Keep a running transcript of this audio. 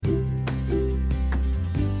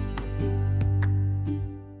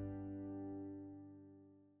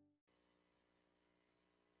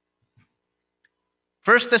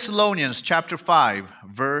First Thessalonians chapter 5,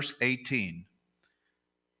 verse 18.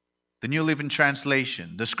 The New Living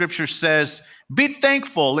Translation. The scripture says, "Be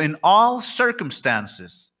thankful in all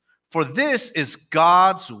circumstances, for this is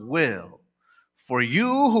God's will for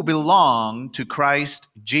you who belong to Christ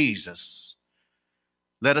Jesus."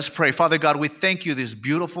 Let us pray. Father God, we thank you this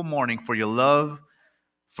beautiful morning for your love,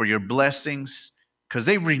 for your blessings, because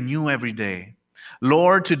they renew every day.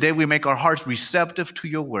 Lord, today we make our hearts receptive to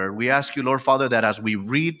your word. We ask you, Lord Father, that as we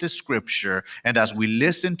read the scripture and as we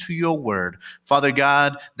listen to your word, Father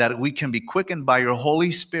God, that we can be quickened by your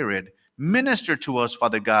Holy Spirit. Minister to us,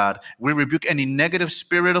 Father God. We rebuke any negative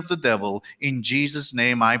spirit of the devil. In Jesus'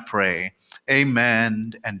 name I pray.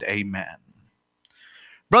 Amen and amen.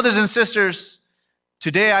 Brothers and sisters,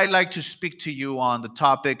 today I'd like to speak to you on the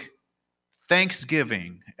topic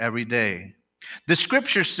Thanksgiving every day. The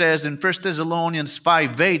scripture says in 1 Thessalonians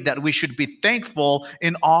 5:8 that we should be thankful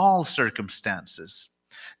in all circumstances.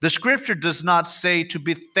 The scripture does not say to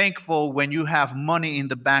be thankful when you have money in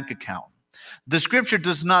the bank account. The scripture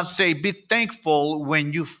does not say be thankful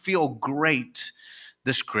when you feel great.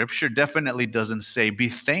 The scripture definitely doesn't say be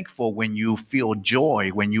thankful when you feel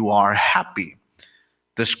joy, when you are happy.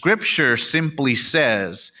 The scripture simply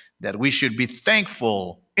says that we should be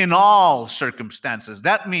thankful in all circumstances.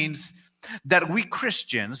 That means that we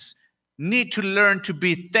Christians need to learn to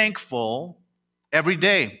be thankful every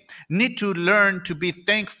day, need to learn to be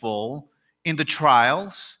thankful in the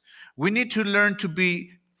trials. We need to learn to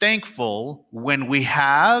be thankful when we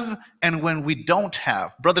have and when we don't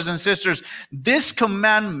have. Brothers and sisters, this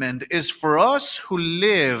commandment is for us who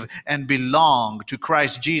live and belong to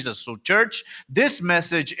Christ Jesus. So church, this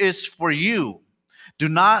message is for you. Do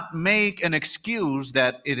not make an excuse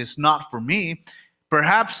that it is not for me.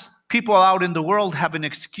 Perhaps people out in the world have an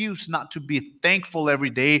excuse not to be thankful every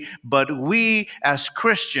day, but we as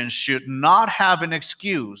Christians should not have an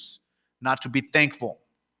excuse not to be thankful.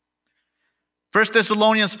 1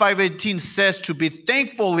 Thessalonians 5:18 says to be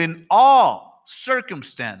thankful in all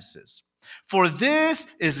circumstances, for this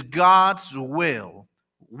is God's will.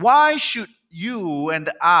 Why should you and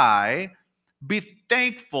I be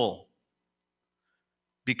thankful?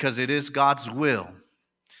 Because it is God's will.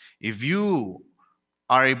 If you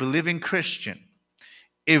are a believing Christian,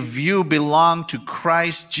 if you belong to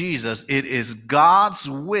Christ Jesus, it is God's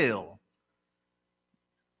will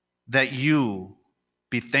that you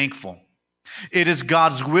be thankful. It is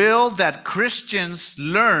God's will that Christians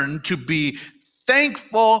learn to be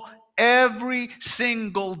thankful every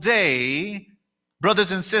single day,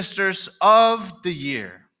 brothers and sisters, of the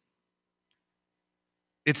year.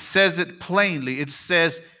 It says it plainly. It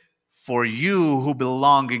says, for you who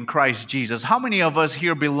belong in Christ Jesus. How many of us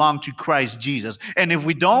here belong to Christ Jesus? And if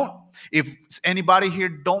we don't, if anybody here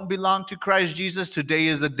don't belong to Christ Jesus, today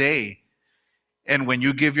is a day. And when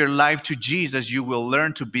you give your life to Jesus, you will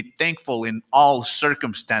learn to be thankful in all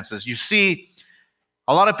circumstances. You see,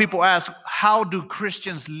 a lot of people ask, how do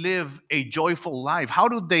Christians live a joyful life? How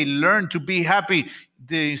do they learn to be happy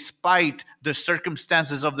despite the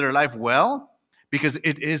circumstances of their life? Well, because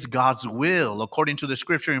it is God's will. According to the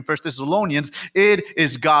scripture in 1 Thessalonians, it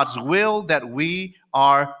is God's will that we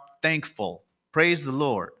are thankful. Praise the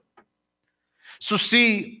Lord. So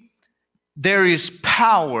see, there is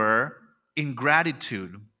power in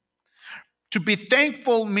gratitude. To be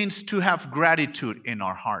thankful means to have gratitude in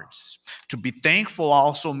our hearts. To be thankful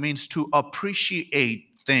also means to appreciate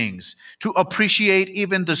things, to appreciate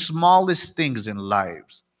even the smallest things in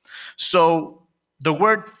lives. So the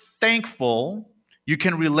word thankful, you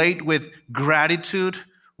can relate with gratitude,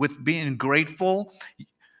 with being grateful.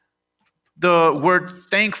 The word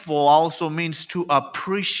thankful also means to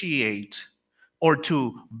appreciate or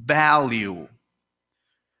to value.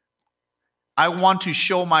 I want to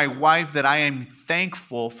show my wife that I am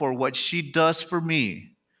thankful for what she does for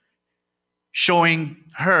me, showing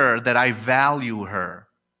her that I value her.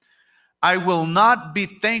 I will not be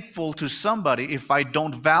thankful to somebody if I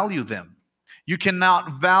don't value them. You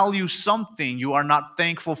cannot value something you are not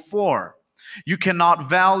thankful for. You cannot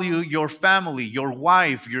value your family, your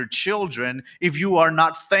wife, your children if you are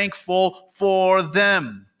not thankful for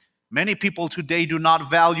them. Many people today do not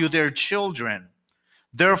value their children.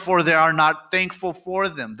 Therefore, they are not thankful for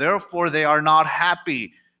them. Therefore, they are not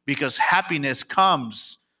happy, because happiness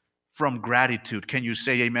comes from gratitude. Can you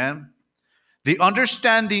say amen? The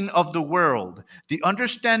understanding of the world, the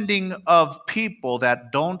understanding of people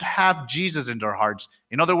that don't have Jesus in their hearts.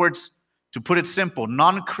 In other words, to put it simple,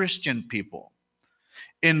 non-Christian people.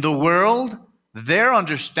 In the world, their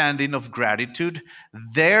understanding of gratitude,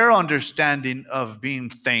 their understanding of being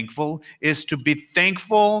thankful is to be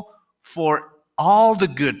thankful for all the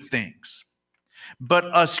good things.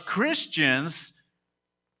 But as Christians,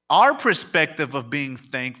 our perspective of being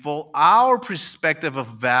thankful, our perspective of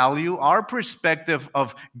value, our perspective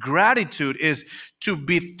of gratitude is to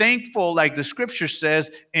be thankful, like the scripture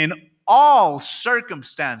says, in all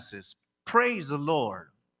circumstances. Praise the Lord.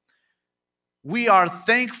 We are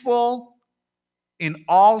thankful in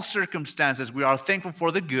all circumstances. We are thankful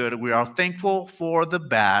for the good. We are thankful for the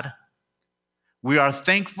bad. We are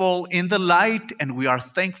thankful in the light, and we are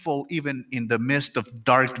thankful even in the midst of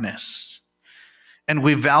darkness. And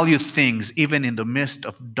we value things even in the midst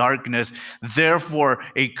of darkness. Therefore,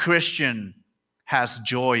 a Christian has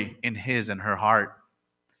joy in his and her heart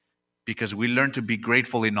because we learn to be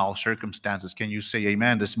grateful in all circumstances. Can you say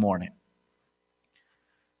amen this morning?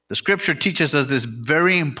 The scripture teaches us this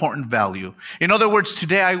very important value. In other words,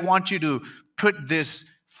 today I want you to put this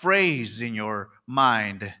phrase in your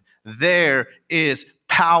mind. There is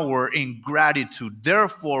power in gratitude.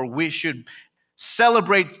 Therefore, we should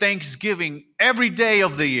celebrate Thanksgiving every day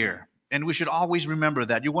of the year. And we should always remember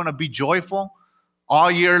that. You want to be joyful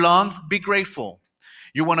all year long? Be grateful.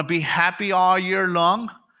 You want to be happy all year long?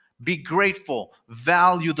 Be grateful.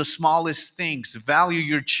 Value the smallest things. Value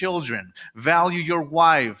your children. Value your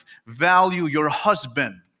wife. Value your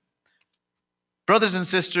husband. Brothers and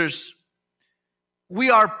sisters, we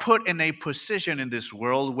are put in a position in this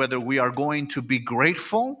world whether we are going to be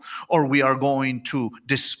grateful or we are going to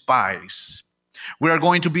despise. We are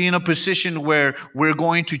going to be in a position where we're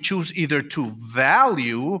going to choose either to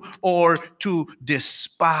value or to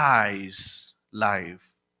despise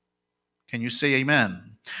life. Can you say amen?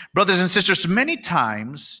 Brothers and sisters, many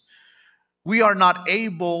times we are not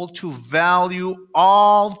able to value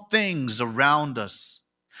all things around us.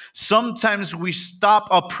 Sometimes we stop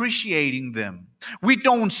appreciating them. We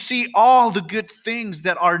don't see all the good things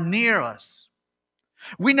that are near us.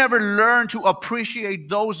 We never learn to appreciate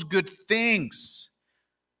those good things.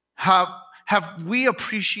 Have we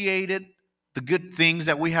appreciated the good things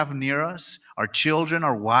that we have near us? Our children,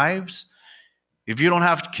 our wives? If you don't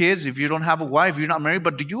have kids, if you don't have a wife, you're not married,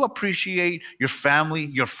 but do you appreciate your family,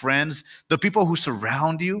 your friends, the people who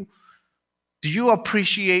surround you? Do you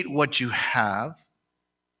appreciate what you have?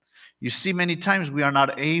 You see, many times we are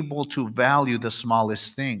not able to value the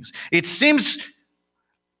smallest things.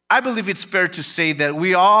 I believe it's fair to say that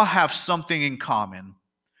we all have something in common.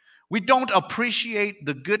 We don't appreciate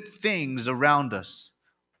the good things around us.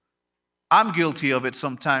 I'm guilty of it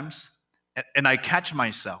sometimes, and I catch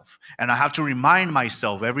myself, and I have to remind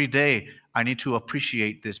myself every day, I need to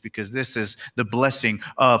appreciate this because this is the blessing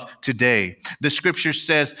of today. The scripture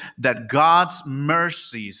says that God's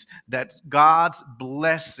mercies, that God's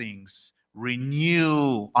blessings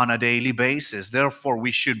renew on a daily basis. Therefore,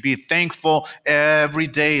 we should be thankful every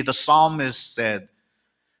day. The psalmist said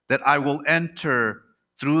that I will enter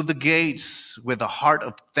through the gates with a heart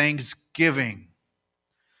of thanksgiving.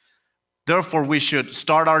 Therefore, we should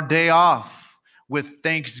start our day off with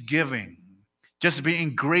thanksgiving, just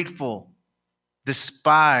being grateful,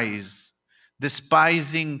 despising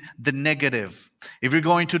the negative. If you're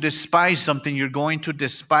going to despise something, you're going to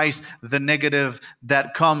despise the negative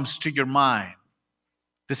that comes to your mind.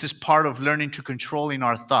 This is part of learning to controlling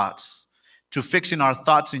our thoughts, to fixing our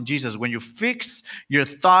thoughts in Jesus. When you fix your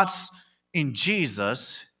thoughts in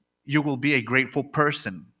Jesus, you will be a grateful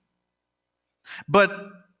person. But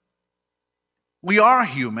we are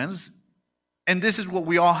humans, and this is what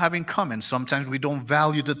we all have in common. Sometimes we don't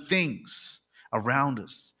value the things around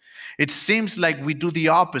us. It seems like we do the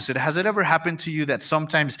opposite. Has it ever happened to you that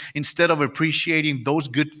sometimes instead of appreciating those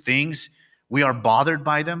good things, we are bothered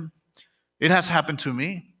by them? It has happened to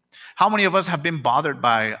me. How many of us have been bothered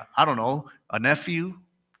by, I don't know, a nephew,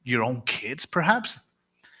 your own kids perhaps?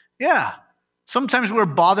 Yeah. Sometimes we're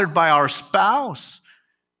bothered by our spouse.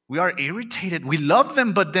 We are irritated. We love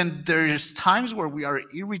them, but then there's times where we are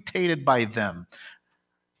irritated by them.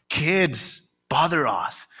 Kids bother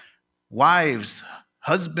us. Wives,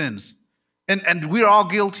 husbands. And we're all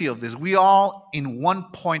guilty of this. We all, in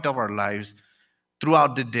one point of our lives,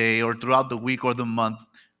 throughout the day or throughout the week or the month,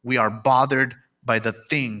 we are bothered by the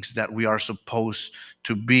things that we are supposed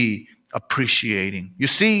to be appreciating. You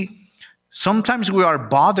see, sometimes we are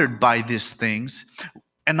bothered by these things.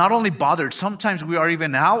 And not only bothered, sometimes we are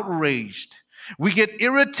even outraged. We get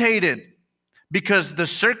irritated because the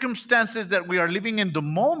circumstances that we are living in the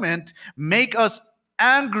moment make us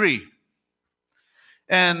angry.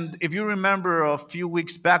 And if you remember a few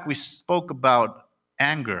weeks back, we spoke about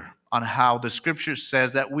anger, on how the scripture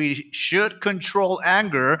says that we should control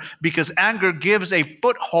anger because anger gives a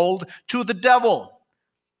foothold to the devil.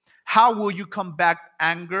 How will you combat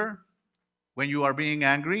anger? When you are being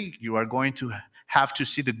angry, you are going to have to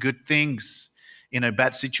see the good things in a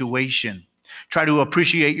bad situation. Try to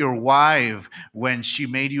appreciate your wife when she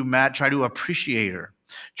made you mad. Try to appreciate her.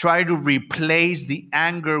 Try to replace the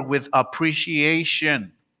anger with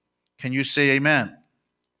appreciation. Can you say amen?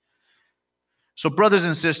 So, brothers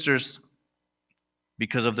and sisters,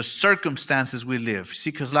 because of the circumstances we live, see,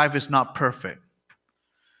 because life is not perfect,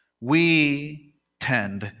 we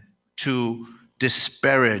tend to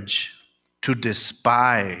disparage, to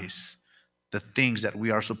despise the things that we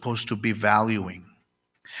are supposed to be valuing.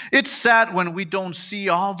 It's sad when we don't see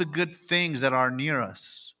all the good things that are near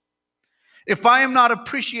us. If I am not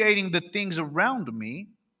appreciating the things around me,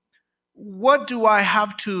 what do I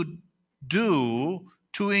have to do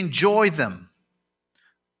to enjoy them?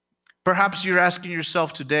 Perhaps you're asking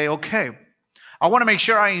yourself today, okay, I want to make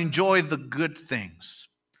sure I enjoy the good things.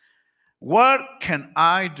 What can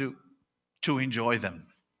I do to enjoy them?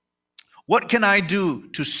 What can I do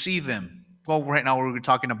to see them? Well, right now we're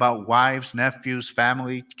talking about wives, nephews,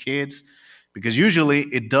 family, kids, because usually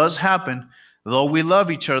it does happen. Though we love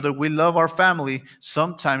each other, we love our family,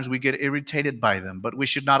 sometimes we get irritated by them. But we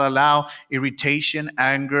should not allow irritation,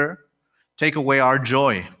 anger, take away our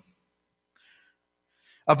joy.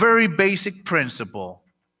 A very basic principle,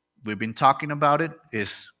 we've been talking about it,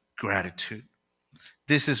 is gratitude.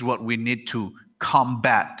 This is what we need to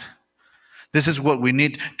combat. This is what we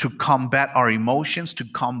need to combat our emotions, to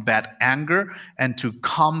combat anger, and to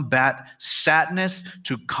combat sadness,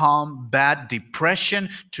 to combat depression,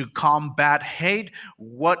 to combat hate.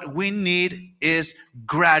 What we need is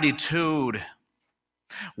gratitude.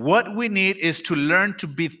 What we need is to learn to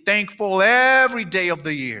be thankful every day of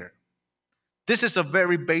the year. This is a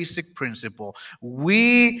very basic principle.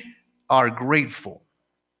 We are grateful.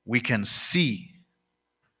 We can see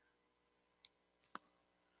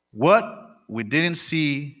what we didn't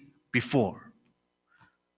see before.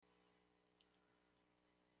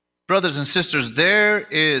 Brothers and sisters, there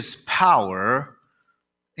is power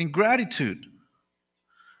in gratitude.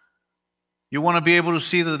 You want to be able to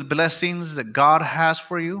see the blessings that God has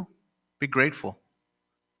for you? Be grateful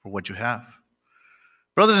for what you have.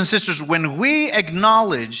 Brothers and sisters, when we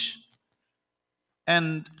acknowledge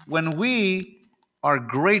and when we are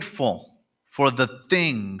grateful for the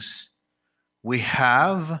things we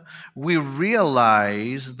have, we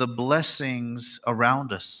realize the blessings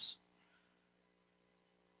around us.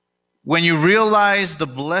 When you realize the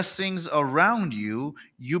blessings around you,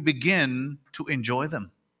 you begin to enjoy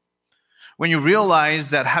them. When you realize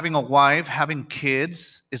that having a wife, having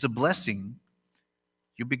kids is a blessing,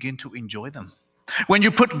 you begin to enjoy them. When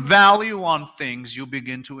you put value on things, you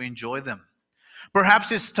begin to enjoy them.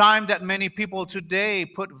 Perhaps it's time that many people today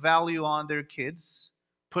put value on their kids,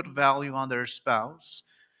 put value on their spouse.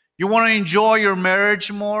 You want to enjoy your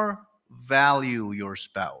marriage more? Value your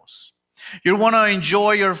spouse. You want to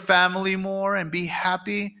enjoy your family more and be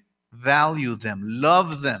happy? Value them.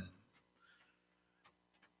 Love them.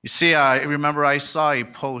 You see, I remember I saw a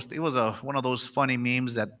post. It was one of those funny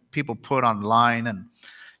memes that people put online, and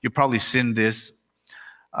you've probably seen this.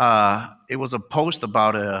 It was a post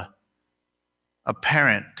about a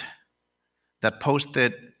parent that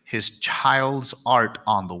posted his child's art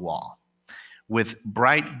on the wall with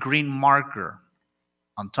bright green marker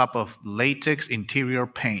on top of latex interior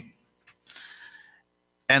paint.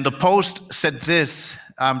 And the post said this,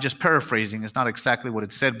 I'm just paraphrasing, it's not exactly what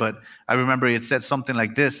it said, but I remember it said something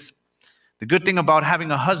like this: the good thing about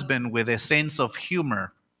having a husband with a sense of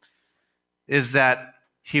humor is that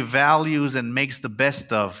he values and makes the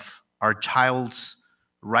best of our child's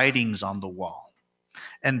writings on the wall.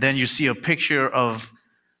 And then you see a picture of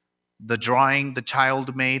the drawing the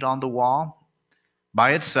child made on the wall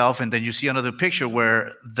by itself, and then you see another picture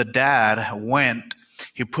where the dad went,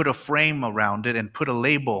 he put a frame around it and put a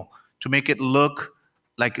label to make it look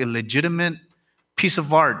like a legitimate piece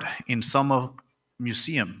of art in some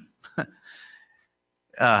museum.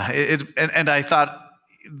 And I thought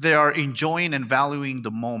they are enjoying and valuing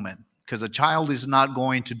the moment, because a child is not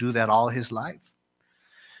going to do that all his life.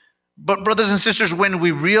 But brothers and sisters, when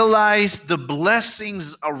we realize the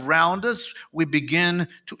blessings around us, we begin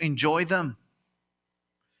to enjoy them.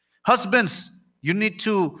 Husbands, you need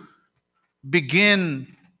to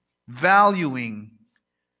begin valuing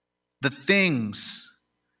the things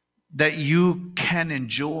that you can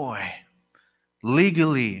enjoy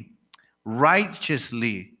legally,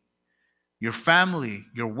 righteously, your family,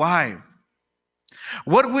 your wife.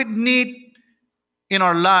 What we need in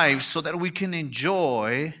our lives so that we can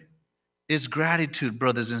enjoy is gratitude,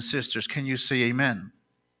 brothers and sisters. Can you say amen?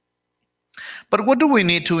 But what do we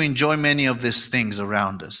need to enjoy many of these things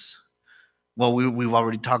around us? Well, we've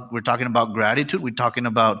already talked. We're talking about gratitude. We're talking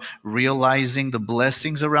about realizing the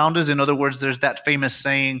blessings around us. In other words, there's that famous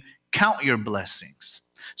saying, count your blessings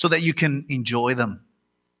so that you can enjoy them.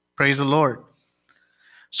 Praise the Lord.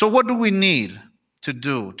 So, what do we need to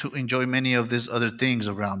do to enjoy many of these other things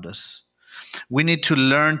around us? We need to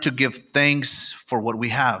learn to give thanks for what we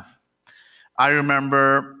have. I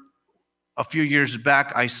remember a few years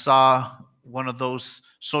back, I saw one of those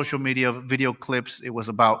social media video clips. It was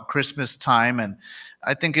about Christmas time, and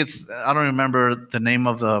I think I don't remember the name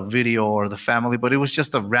of the video or the family, but it was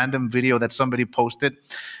just a random video that somebody posted.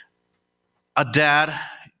 A dad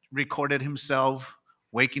recorded himself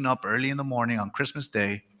waking up early in the morning on Christmas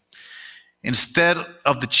Day. Instead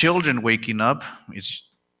of the children waking up, it's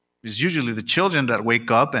usually the children that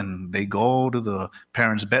wake up and they go to the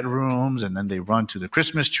parents' bedrooms and then they run to the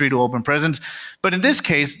Christmas tree to open presents. But in this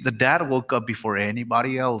case, the dad woke up before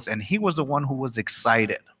anybody else, and he was the one who was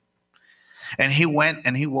excited. And he went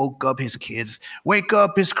and he woke up his kids. Wake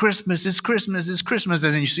up, it's Christmas, it's Christmas, it's Christmas.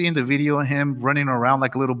 And you see in the video him running around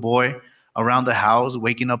like a little boy around the house,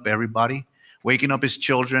 waking up everybody, waking up his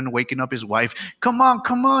children, waking up his wife. Come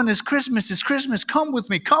on, it's Christmas, come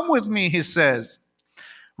with me, he says.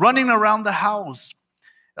 Running around the house.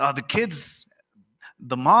 The kids,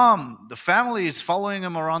 the mom, the family is following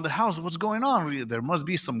him around the house. What's going on? There must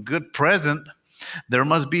be some good present. There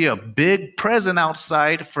must be a big present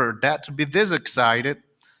outside for dad to be this excited.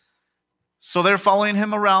 So they're following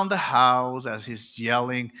him around the house as he's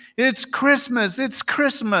yelling, it's Christmas, it's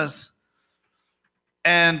Christmas.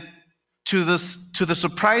 And to the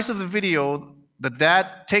surprise of the video, the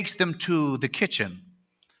dad takes them to the kitchen.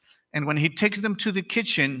 And when he takes them to the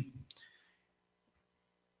kitchen,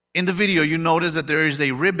 in the video, you notice that there is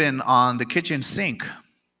a ribbon on the kitchen sink,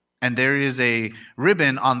 and there is a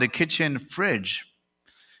ribbon on the kitchen fridge.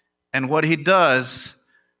 And what he does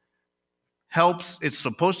it's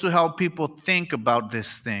supposed to help people think about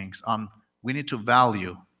these things. We need to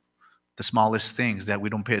value the smallest things that we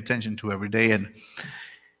don't pay attention to every day. And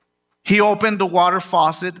he opened the water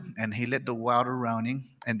faucet and he let the water running.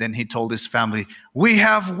 And then he told his family, we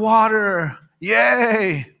have water.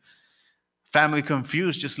 Yay. Family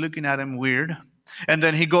confused, just looking at him weird. And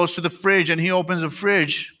then he goes to the fridge and he opens the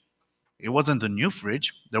fridge. It wasn't a new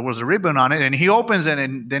fridge. There was a ribbon on it. And he opens it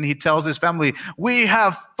and then he tells his family, we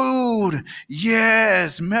have food.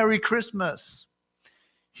 Yes, Merry Christmas.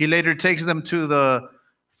 He later takes them to the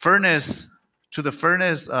furnace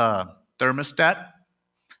thermostat.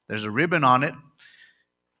 There's a ribbon on it.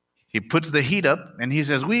 He puts the heat up and he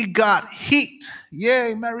says, we got heat.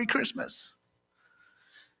 Yay, Merry Christmas.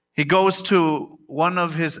 He goes to one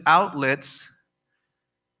of his outlets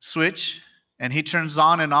switch and he turns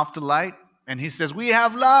on and off the light and he says, we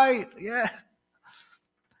have light. Yeah.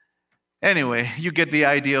 Anyway, you get the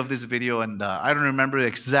idea of this video, and I don't remember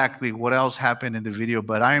exactly what else happened in the video,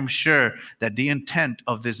 but I am sure that the intent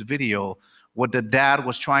of this video, what the dad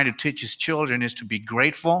was trying to teach his children, is to be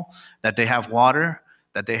grateful that they have water,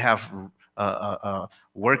 that they have a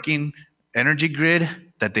working energy grid,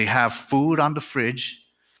 that they have food on the fridge.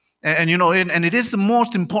 And it is the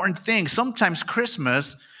most important thing. Sometimes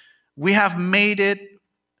Christmas, we have made it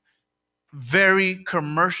very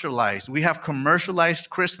commercialized. We have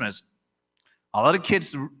commercialized Christmas. A lot of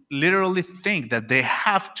kids literally think that they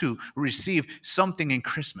have to receive something in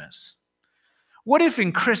Christmas. What if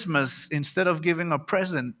in Christmas, instead of giving a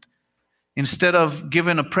present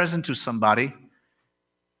to somebody,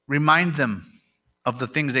 remind them of the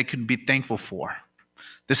things they could be thankful for?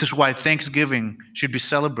 This is why Thanksgiving should be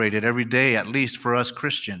celebrated every day, at least for us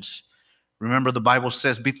Christians. Remember, the Bible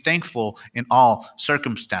says, be thankful in all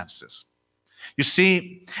circumstances. You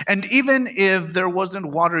see, and even if there wasn't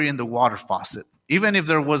water in the water faucet, even if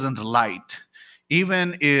there wasn't light,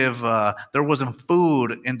 even if there wasn't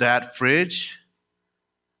food in that fridge,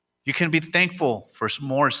 you can be thankful for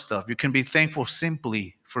more stuff. You can be thankful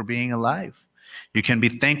simply for being alive. You can be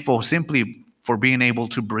thankful simply for being able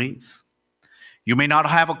to breathe. You may not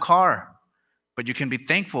have a car, but you can be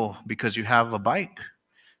thankful because you have a bike.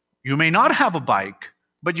 You may not have a bike,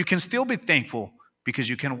 but you can still be thankful because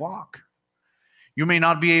you can walk. You may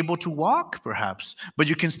not be able to walk, perhaps, but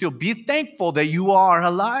you can still be thankful that you are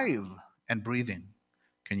alive and breathing.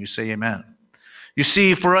 Can you say amen? You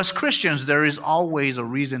see, for us Christians, there is always a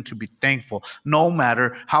reason to be thankful, no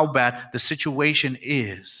matter how bad the situation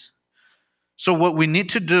is. So what we need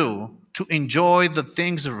to do to enjoy the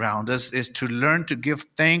things around us is to learn to give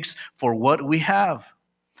thanks for what we have.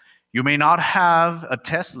 You may not have a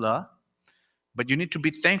Tesla, but you need to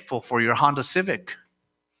be thankful for your Honda Civic.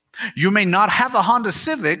 You may not have a Honda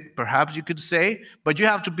Civic, perhaps you could say, but you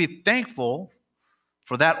have to be thankful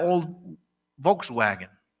for that old Volkswagen.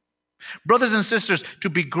 Brothers and sisters, to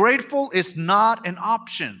be grateful is not an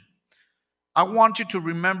option. I want you to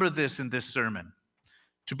remember this in this sermon.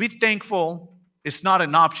 To be thankful is not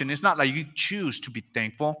an option. It's not like you choose to be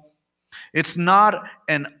thankful. It's not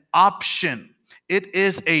an option. It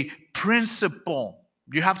is a principle.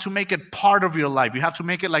 You have to make it part of your life. You have to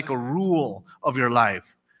make it like a rule of your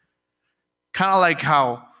life. Kind of like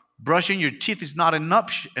how brushing your teeth is not an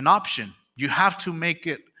option. You have to make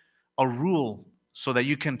it a rule so that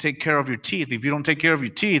you can take care of your teeth. If you don't take care of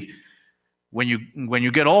your teeth, when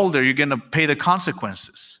you get older, you're going to pay the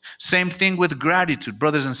consequences. Same thing with gratitude.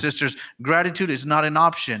 Brothers and sisters, gratitude is not an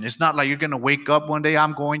option. It's not like you're going to wake up one day,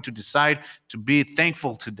 I'm going to decide to be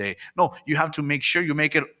thankful today. No, you have to make sure you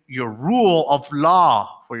make it your rule of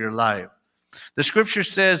law for your life. The scripture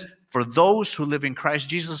says, for those who live in Christ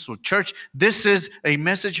Jesus, so church, this is a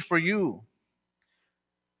message for you.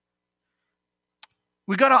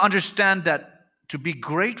 We got to understand that to be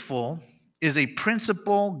grateful is a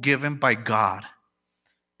principle given by God.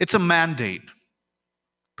 It's a mandate,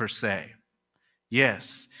 per se.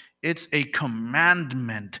 Yes, it's a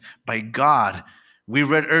commandment by God. We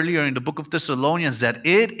read earlier in the book of Thessalonians that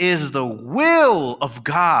it is the will of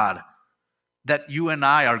God that you and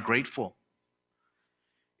I are grateful.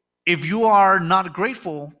 If you are not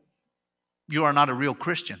grateful, you are not a real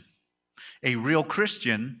Christian. A real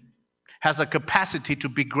Christian has a capacity to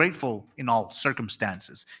be grateful in all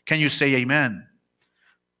circumstances. Can you say amen?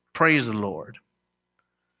 Praise the Lord.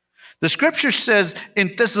 The scripture says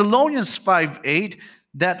in Thessalonians 5:8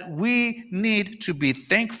 that we need to be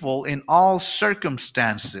thankful in all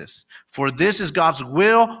circumstances, for this is God's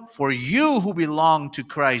will for you who belong to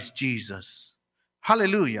Christ Jesus.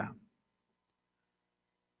 Hallelujah.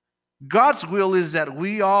 God's will is that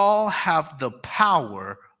we all have the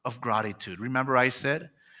power of gratitude. Remember I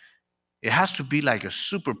said? It has to be like a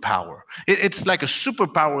superpower. It's like a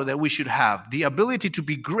superpower that we should have. The ability to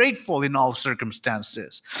be grateful in all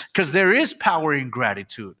circumstances. Because there is power in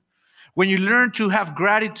gratitude. When you learn to have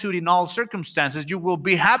gratitude in all circumstances, you will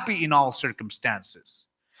be happy in all circumstances.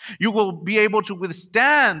 You will be able to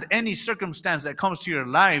withstand any circumstance that comes to your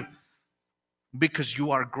life because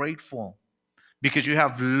you are grateful. Because you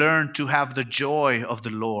have learned to have the joy of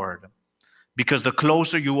the Lord. Because the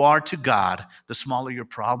closer you are to God, the smaller your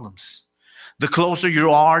problems. The closer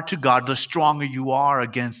you are to God, the stronger you are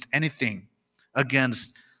against anything,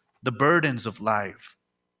 against the burdens of life.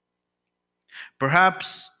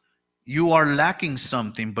 Perhaps you are lacking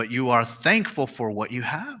something, but you are thankful for what you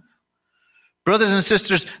have. Brothers and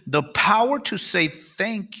sisters, the power to say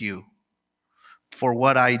thank you for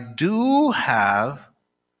what I do have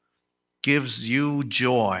gives you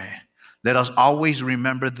joy. Let us always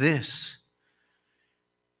remember this.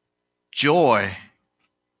 Joy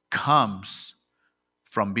comes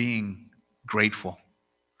from being grateful.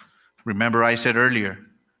 Remember I said earlier,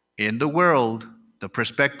 in the world, the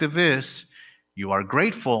perspective is you are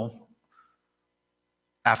grateful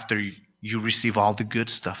after you receive all the good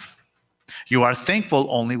stuff. You are thankful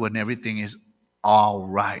only when everything is all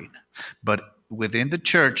right. But within the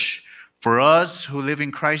church, for us who live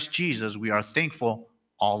in Christ Jesus, we are thankful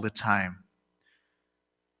all the time.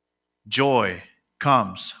 Joy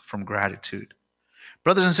comes from gratitude.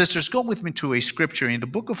 Brothers and sisters, go with me to a scripture in the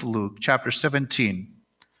book of Luke, chapter 17.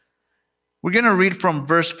 We're going to read from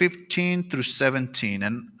verse 15 through 17.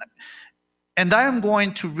 And I am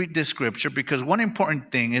going to read this scripture because one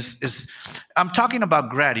important thing is I'm talking about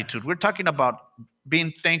gratitude. We're talking about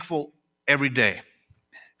being thankful every day,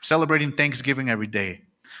 celebrating Thanksgiving every day.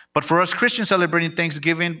 But for us Christians celebrating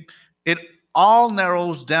Thanksgiving, it all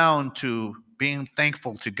narrows down to being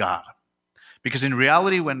thankful to God. Because in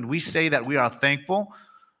reality, when we say that we are thankful,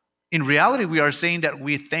 in reality, we are saying that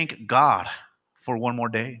we thank God for one more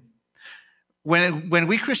day. When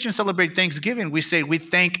we Christians celebrate Thanksgiving, we say we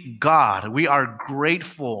thank God. We are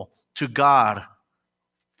grateful to God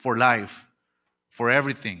for life, for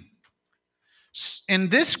everything. In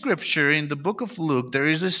this scripture, in the book of Luke, there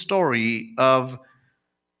is a story of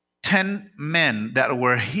 10 men that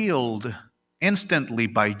were healed instantly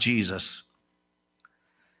by Jesus.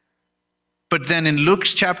 But then in Luke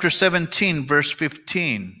chapter 17, verse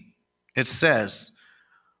 15, it says,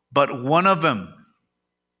 but one of them,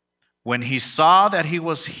 when he saw that he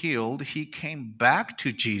was healed, he came back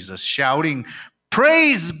to Jesus, shouting,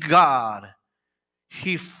 praise God.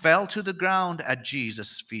 He fell to the ground at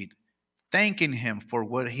Jesus' feet, thanking him for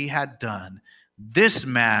what he had done. This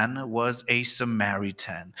man was a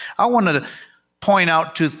Samaritan. I want to point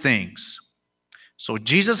out two things. So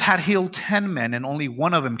Jesus had healed 10 men and only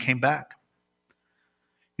one of them came back.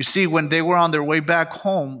 You see, when they were on their way back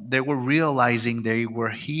home, they were realizing they were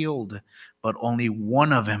healed, but only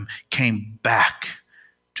one of them came back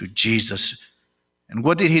to Jesus. And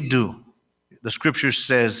what did he do? The scripture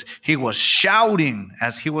says he was shouting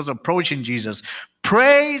as he was approaching Jesus,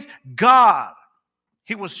 "Praise God."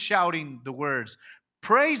 He was shouting the words,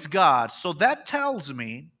 "Praise God." So that tells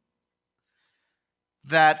me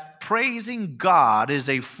that praising God is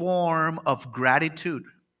a form of gratitude,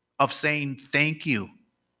 of saying thank you.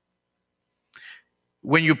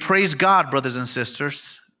 When you praise God, brothers and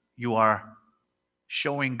sisters, you are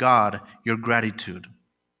showing God your gratitude.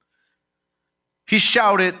 He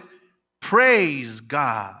shouted, "Praise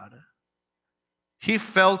God." He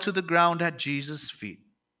fell to the ground at Jesus' feet,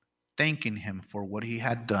 thanking him for what he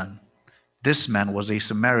had done. This man was a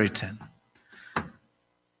Samaritan.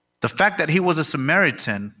 The fact that he was a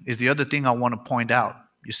Samaritan is the other thing I want to point out.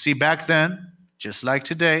 You see, back then, just like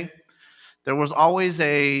today, there was always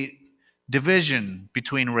a division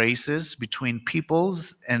between races, between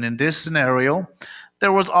peoples, and in this scenario,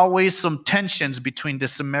 there was always some tensions between the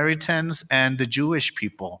Samaritans and the Jewish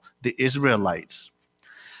people, the Israelites.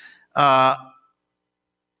 And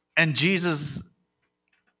Jesus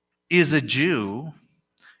is a Jew,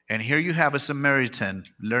 and here you have a Samaritan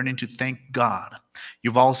learning to thank God.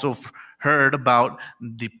 You've also heard about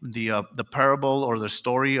the parable or the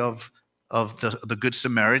story of the Good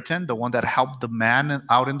Samaritan, the one that helped the man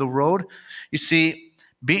out in the road. You see,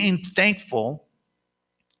 being thankful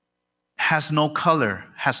has no color,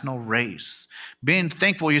 has no race. Being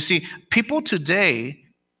thankful, you see, people today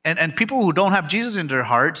and people who don't have Jesus in their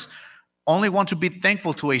hearts only want to be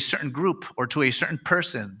thankful to a certain group or to a certain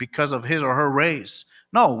person because of his or her race.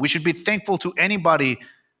 No, we should be thankful to anybody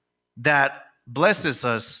that blesses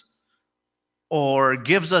us or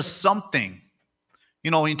gives us something. You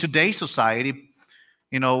know, in today's society,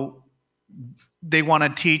 you know, they want to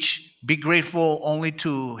teach, be grateful only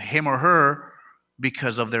to him or her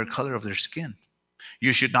because of their color of their skin.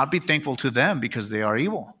 You should not be thankful to them because they are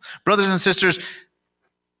evil. Brothers and sisters,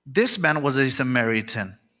 this man was a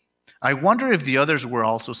Samaritan. I wonder if the others were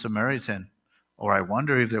also Samaritan, or I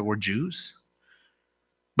wonder if they were Jews.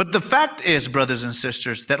 But the fact is, brothers and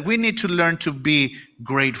sisters, that we need to learn to be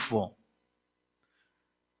grateful.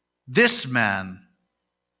 This man,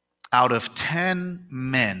 out of 10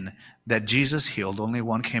 men that Jesus healed, only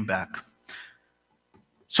one came back.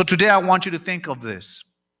 So today I want you to think of this.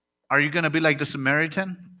 Are you going to be like the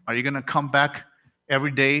Samaritan? Are you going to come back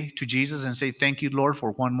every day to Jesus and say, "Thank you, Lord,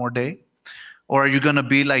 for one more day"? Or are you going to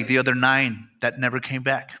be like the other 9 that never came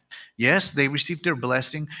back? Yes, they received their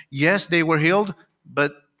blessing. Yes, they were healed,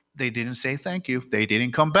 but they didn't say thank you. They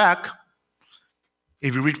didn't come back.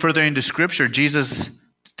 If you read further into Scripture, Jesus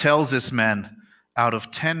tells this man, "Out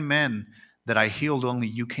of 10 men that I healed, only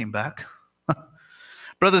you came back."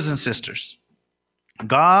 Brothers and sisters,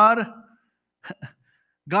 God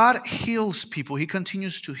heals people. He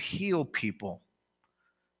continues to heal people.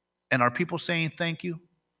 And are people saying thank you?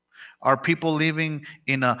 Are people living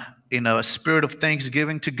in a spirit of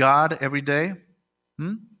thanksgiving to God every day?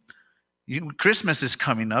 Christmas is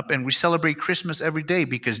coming up, and we celebrate Christmas every day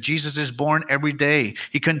because Jesus is born every day.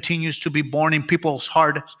 He continues to be born in people's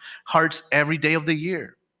hearts every day of the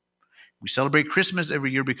year. We celebrate Christmas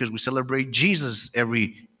every year because we celebrate Jesus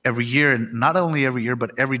every year, and not only every year,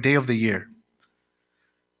 but every day of the year.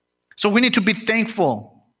 So we need to be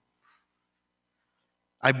thankful.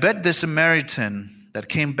 I bet the Samaritan that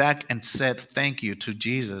came back and said thank you to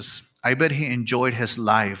Jesus, I bet he enjoyed his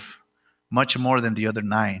life much more than the other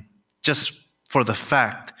 9, just for the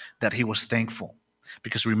fact that he was thankful.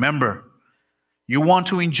 Because remember, you want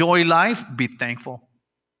to enjoy life? Be thankful.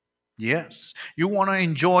 Yes. You want to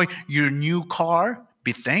enjoy your new car?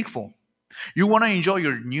 Be thankful. You want to enjoy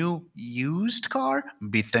your new used car?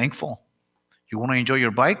 Be thankful. You want to enjoy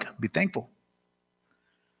your bike? Be thankful.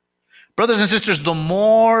 Brothers and sisters, the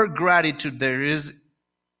more gratitude there is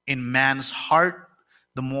in man's heart,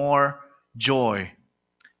 the more joy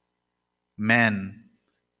man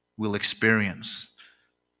will experience.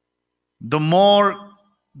 The more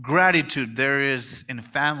gratitude there is in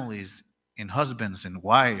families, in husbands and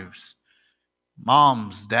wives,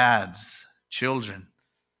 moms, dads, children,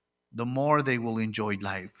 the more they will enjoy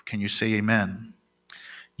life. Can you say amen?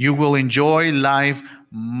 You will enjoy life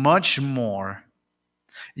much more.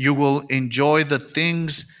 You will enjoy the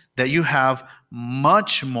things that you have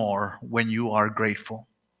much more when you are grateful.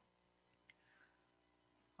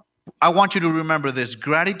 I want you to remember this.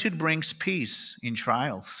 Gratitude brings peace in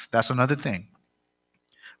trials. That's another thing.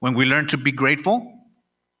 When we learn to be grateful,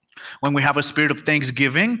 when we have a spirit of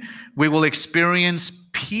thanksgiving, we will experience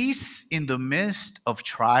peace in the midst of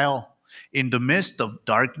trial. in the midst of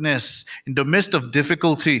darkness, in the midst of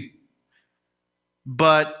difficulty.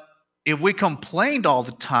 But if we complained all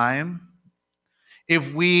the time,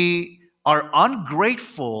 if we are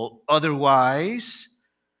ungrateful otherwise,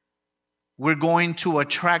 we're going to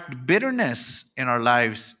attract bitterness in our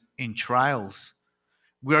lives in trials.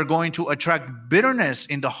 We are going to attract bitterness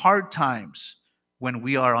in the hard times when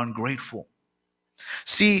we are ungrateful.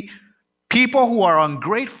 See, people who are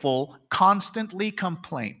ungrateful constantly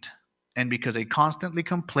complain. And because they constantly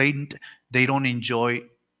complain, they don't enjoy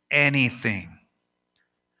anything.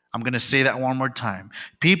 I'm going to say that one more time.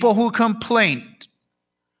 People who complain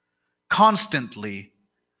constantly,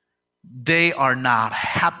 they are not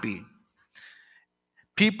happy.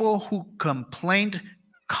 People who complain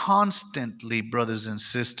constantly, brothers and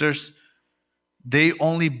sisters, they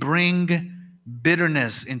only bring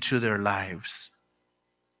bitterness into their lives.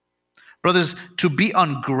 Brothers, to be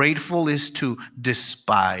ungrateful is to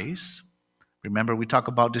despise. Remember, we talk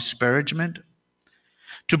about disparagement.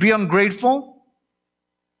 To be ungrateful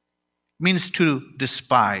means to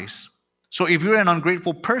despise. So if you're an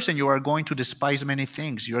ungrateful person, you are going to despise many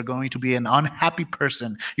things. You are going to be an unhappy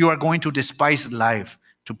person. You are going to despise life,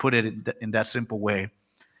 to put it in that simple way.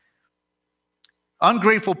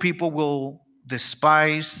 Ungrateful people will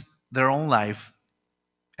despise their own life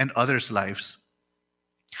and others' lives.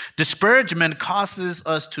 Disparagement causes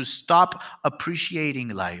us to stop appreciating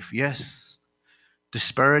life. Yes,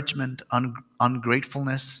 disparagement,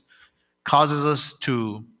 ungratefulness causes us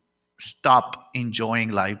to stop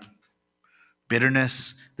enjoying life.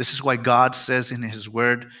 Bitterness. This is why God says in His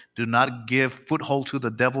Word, do not give foothold to the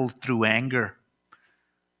devil through anger.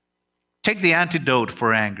 Take the antidote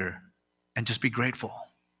for anger and just be grateful.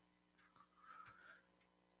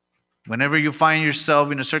 Whenever you find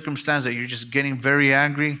yourself in a circumstance that you're just getting very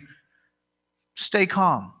angry, stay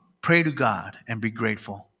calm, pray to God, and be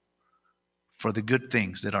grateful for the good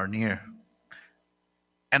things that are near.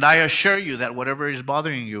 And I assure you that whatever is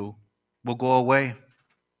bothering you will go away.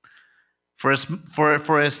 For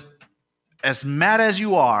as mad as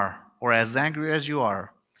you are, or as angry as you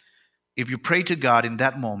are, if you pray to God in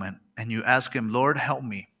that moment and you ask Him, Lord, help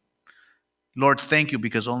me. Lord, thank you,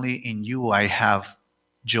 because only in you I have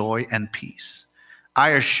joy and peace. I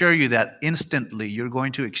assure you that instantly you're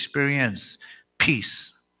going to experience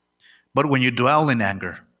peace. But when you dwell in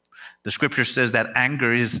anger, the scripture says that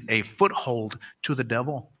anger is a foothold to the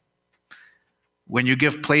devil. When you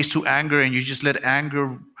give place to anger and you just let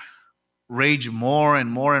anger rage more and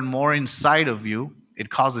more and more inside of you, it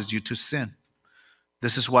causes you to sin.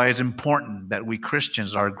 This is why it's important that we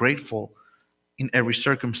Christians are grateful in every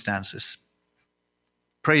circumstances.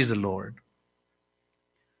 Praise the Lord.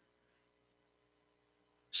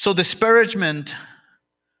 So disparagement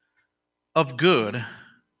of good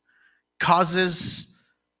causes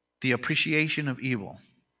the appreciation of evil,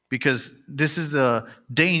 because this is the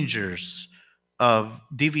dangers of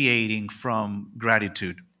deviating from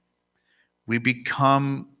gratitude. We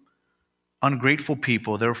become ungrateful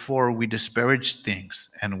people, therefore we disparage things.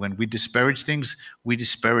 And when we disparage things, we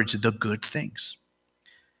disparage the good things.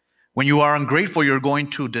 When you are ungrateful, you're going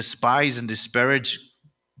to despise and disparage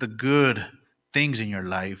the good things in your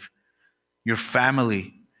life, your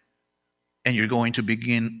family, and you're going to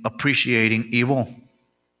begin appreciating evil.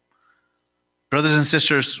 Brothers and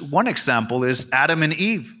sisters, one example is Adam and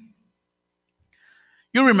Eve.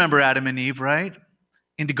 You remember Adam and Eve, right?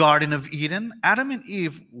 In the Garden of Eden, Adam and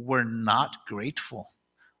Eve were not grateful.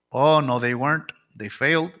 Oh, no, they weren't. They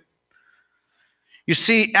failed. You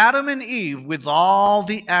see, Adam and Eve, with all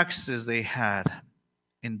the access they had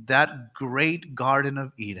in that great Garden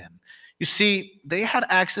of Eden, you see, they had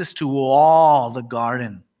access to all the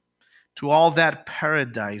garden, to all that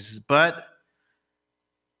paradise. But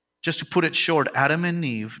just to put it short, Adam and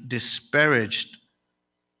Eve disparaged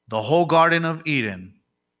the whole Garden of Eden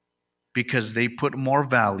because they put more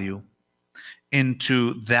value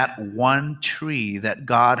into that one tree that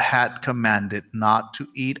God had commanded not to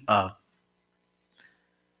eat of.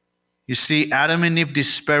 You see, Adam and Eve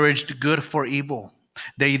disparaged good for evil.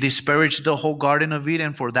 They disparaged the whole Garden of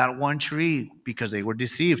Eden for that one tree because they were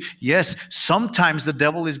deceived. Yes, sometimes the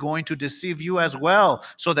devil is going to deceive you as well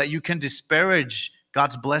so that you can disparage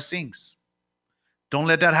God's blessings. Don't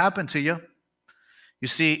let that happen to you. You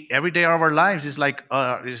see, every day of our lives is like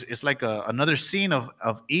another scene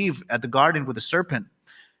of Eve at the garden with the serpent.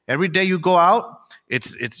 Every day you go out,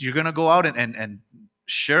 you're going to go out and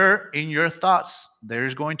sure, in your thoughts,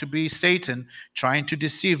 there's going to be Satan trying to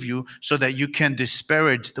deceive you so that you can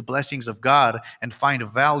disparage the blessings of God and find a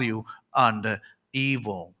value on the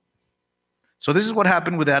evil. So this is what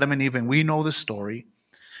happened with Adam and Eve, and we know the story.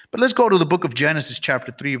 But let's go to the book of Genesis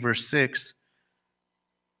chapter 3, verse 6.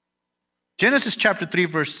 Genesis chapter 3,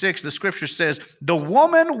 verse 6, the scripture says, the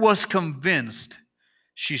woman was convinced.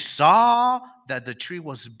 She saw that the tree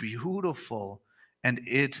was beautiful and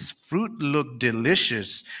its fruit looked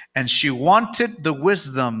delicious, and she wanted the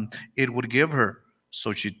wisdom it would give her.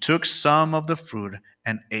 So she took some of the fruit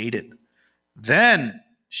and ate it. Then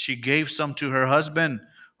she gave some to her husband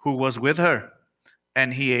who was with her,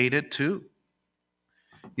 and he ate it too.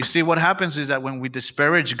 You see, what happens is that when we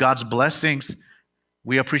disparage God's blessings,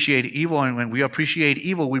 we appreciate evil, and when we appreciate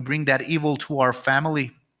evil, we bring that evil to our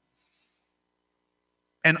family.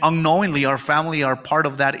 And unknowingly, our family are part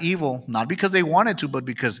of that evil, not because they wanted to, but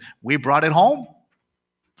because we brought it home.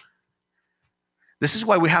 This is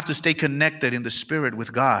why we have to stay connected in the spirit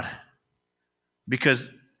with God,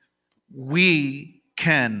 because we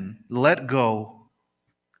can let go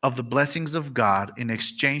of the blessings of God in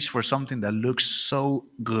exchange for something that looks so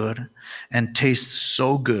good and tastes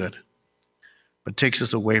so good, but takes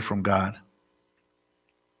us away from God.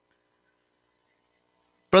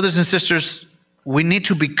 Brothers and sisters, we need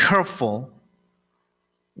to be careful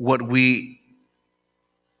what we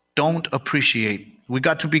don't appreciate. We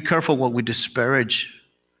got to be careful what we disparage.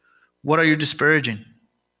 What are you disparaging?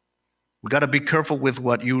 We got to be careful with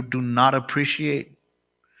what you do not appreciate.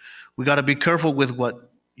 We got to be careful with what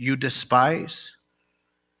you despise.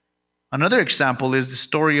 Another example is the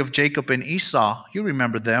story of Jacob and Esau. You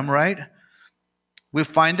remember them, right? We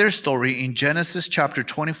find their story in Genesis chapter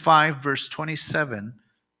 25, verse 27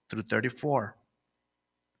 through 34.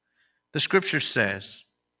 The scripture says,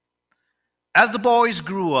 as the boys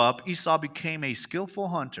grew up, Esau became a skillful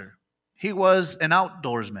hunter. He was an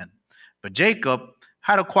outdoorsman, but Jacob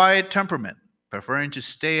had a quiet temperament, preferring to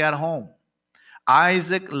stay at home.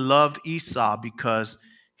 Isaac loved Esau because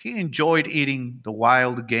he enjoyed eating the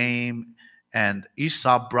wild game, and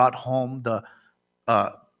Esau brought home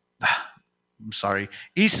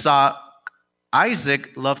Isaac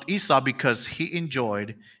loved Esau because he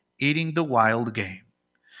enjoyed eating the wild game.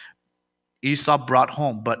 Esau brought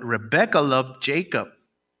home, but Rebekah loved Jacob.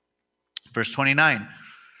 Verse 29.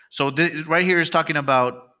 So right here is talking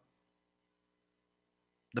about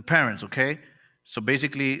the parents, okay? So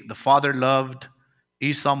basically, the father loved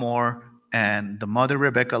Esau more, and the mother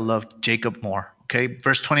Rebekah loved Jacob more, okay?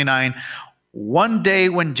 Verse 29. One day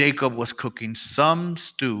when Jacob was cooking some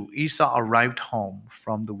stew, Esau arrived home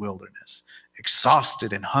from the wilderness,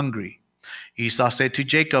 exhausted and hungry. Esau said to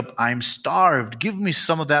Jacob, I'm starved. Give me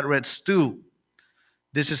some of that red stew.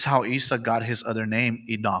 This is how Esau got his other name,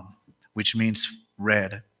 Edom, which means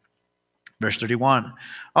red. Verse 31.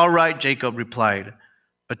 All right, Jacob replied,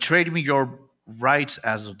 but trade me your rights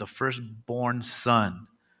as of the firstborn son.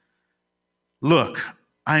 Look,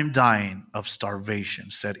 I'm dying of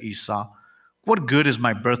starvation, said Esau. What good is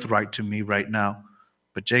my birthright to me right now?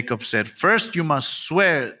 But Jacob said, first you must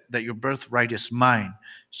swear that your birthright is mine.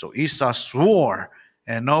 So Esau swore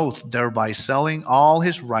an oath, thereby selling all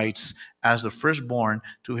his rights as the firstborn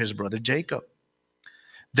to his brother Jacob.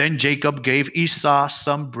 Then Jacob gave Esau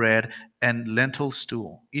some bread and lentil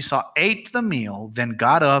stew. Esau ate the meal, then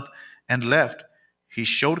got up and left. He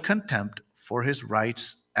showed contempt for his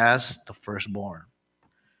rights as the firstborn.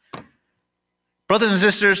 Brothers and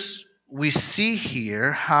sisters, we see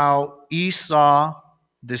here how Esau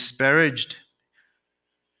disparaged.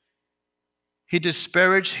 He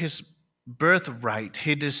disparaged his birthright.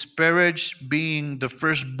 He disparaged being the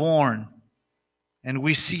firstborn. And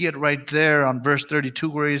we see it right there on verse 32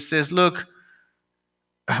 where he says, look,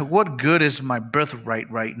 what good is my birthright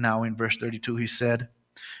right now? In verse 32 he said,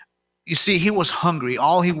 you see, he was hungry.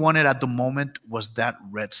 All he wanted at the moment was that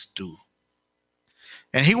red stew.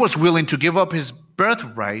 And he was willing to give up his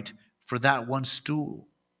birthright for that one stew.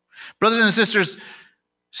 Brothers and sisters,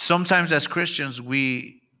 sometimes as Christians,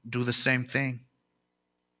 we do the same thing.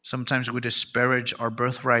 Sometimes we disparage our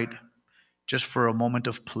birthright just for a moment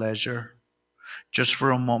of pleasure, just for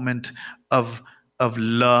a moment of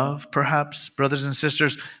love, perhaps. Brothers and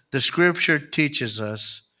sisters, the scripture teaches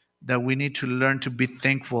us that we need to learn to be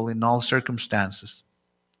thankful in all circumstances.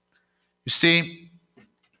 You see,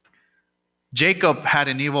 Jacob had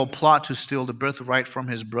an evil plot to steal the birthright from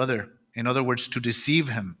his brother. In other words, to deceive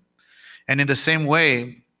him. And in the same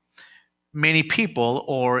way, many people,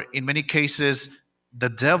 or in many cases, the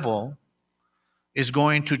devil, is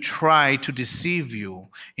going to try to deceive you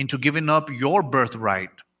into giving up your birthright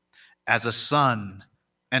as a son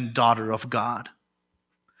and daughter of God.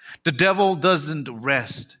 The devil doesn't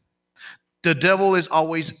rest. The devil is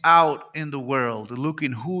always out in the world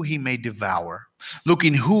looking who he may devour,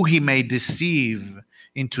 looking who he may deceive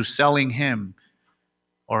into selling him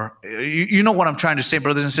Or you know what I'm trying to say,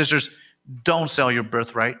 brothers and sisters. Don't sell your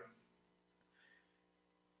birthright.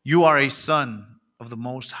 You are a son of the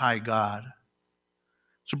Most High God.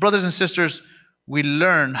 So, brothers and sisters, we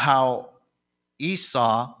learn how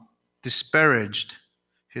Esau disparaged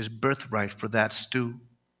his birthright for that stew.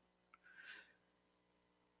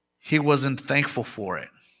 He wasn't thankful for it.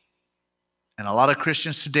 And a lot of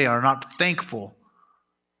Christians today are not thankful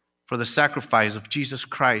for the sacrifice of Jesus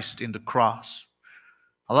Christ in the cross.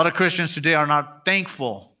 A lot of Christians today are not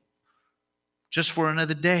thankful just for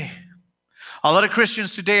another day. A lot of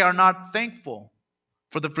Christians today are not thankful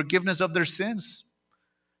for the forgiveness of their sins.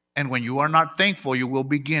 And when you are not thankful, you will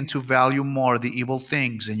begin to value more the evil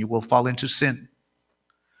things and you will fall into sin.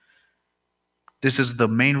 This is the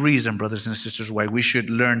main reason, brothers and sisters, why we should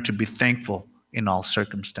learn to be thankful in all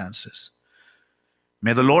circumstances.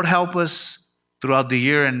 May the Lord help us throughout the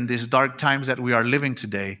year and these dark times that we are living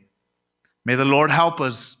today. May the Lord help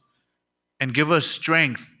us and give us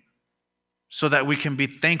strength so that we can be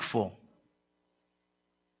thankful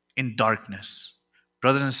in darkness.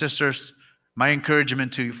 Brothers and sisters, my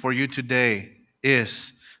encouragement for you today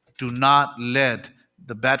is do not let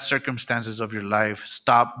the bad circumstances of your life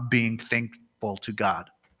stop being thankful to God.